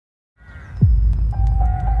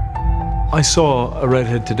I saw a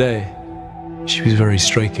redhead today. She was very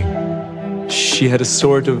striking. She had a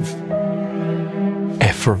sort of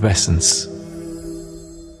effervescence.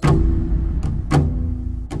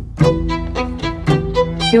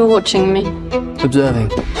 You're watching me.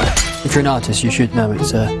 Observing. If you're an artist, you should know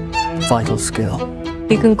it's a vital skill.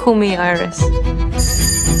 You can call me Iris.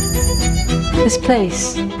 This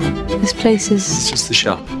place is... It's just the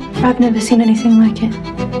shop. I've never seen anything like it.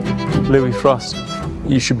 Louis Frost.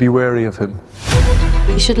 You should be wary of him.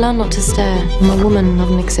 You should learn not to stare. I'm a woman, not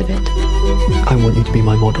an exhibit. I want you to be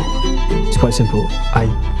my model. It's quite simple. I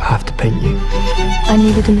have to paint you. I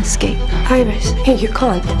needed an escape. Iris, you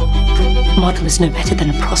can't. Model is no better than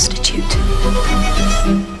a prostitute.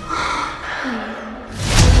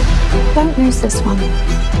 Don't lose this one.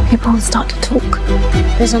 People will start to talk.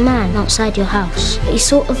 There's a man outside your house. He's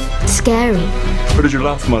sort of scary. Where did your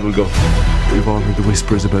last model go? We've all heard the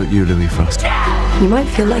whispers about you, Louis Frost. You might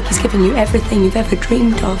feel like he's given you everything you've ever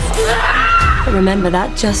dreamed of. But remember,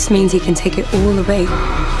 that just means he can take it all away.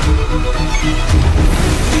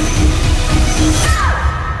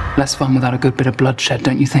 Less fun without a good bit of bloodshed,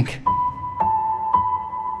 don't you think?